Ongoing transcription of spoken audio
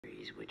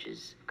series, which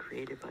is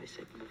created by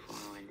Seth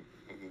MacFarlane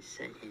and is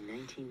set in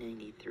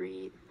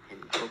 1993 and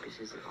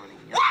focuses on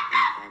a young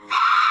Bennett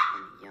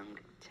and a young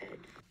Ted.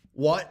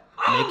 What?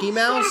 Mickey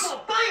Mouse?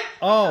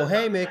 Oh,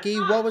 hey Mickey,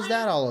 what was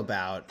that all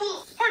about? Are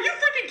you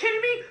freaking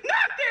kidding me?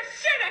 Not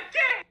this shit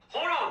again!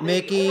 Hold on,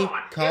 Mickey, hold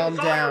on. calm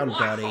down,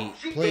 buddy.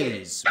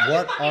 Please,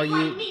 what are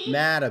you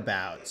mad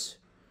about?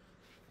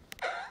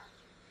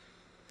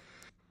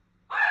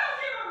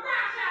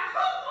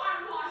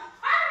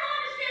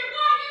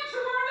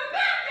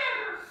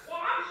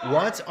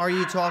 What are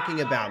you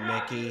talking about,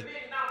 Mickey?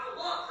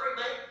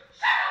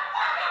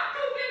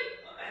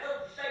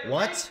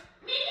 What?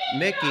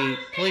 Mickey,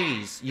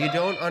 please, you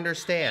don't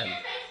understand.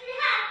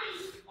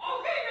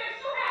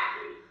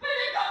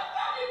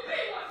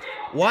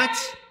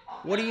 What?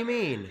 What do you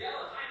mean?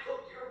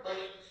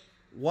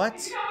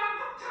 What?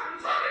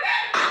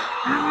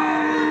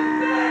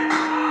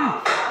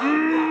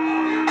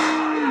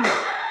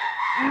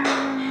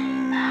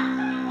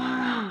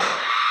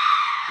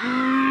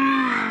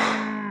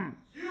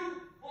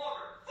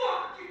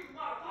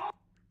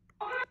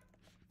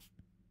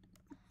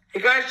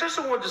 Hey guys,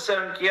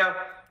 Justin1127 here.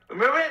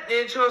 Remember that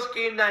Nintendo's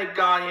game that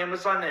got on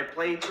Amazon that I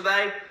played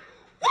today?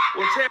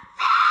 What's it?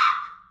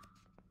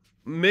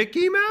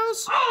 Mickey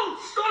Mouse? Oh,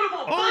 son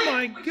of a Oh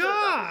my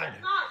god!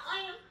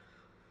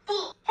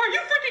 Are you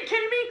freaking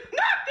kidding me?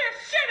 Not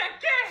this shit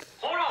again!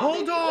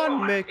 Hold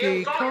on,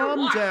 Mickey.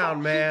 Calm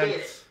down, man.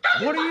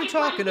 What are you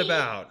talking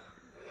about?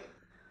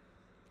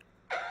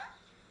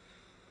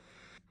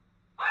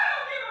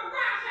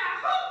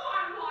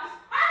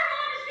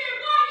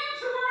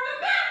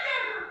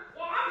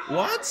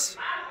 What?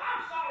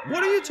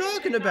 What are you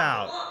talking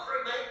about?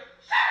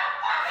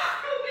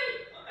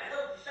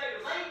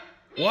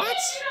 What?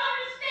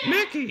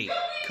 Mickey,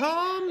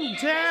 calm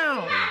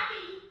down.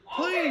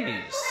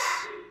 Please.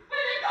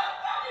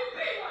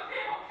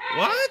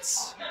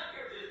 What?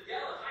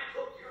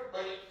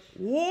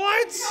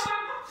 What?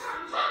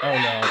 Oh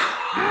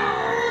no.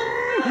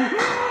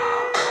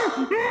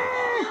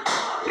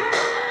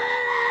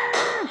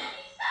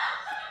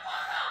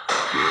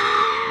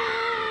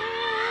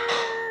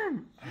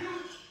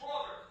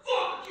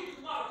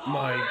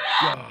 My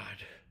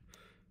God.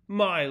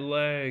 My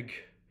leg.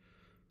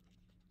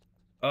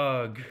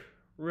 Ugh,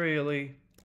 really?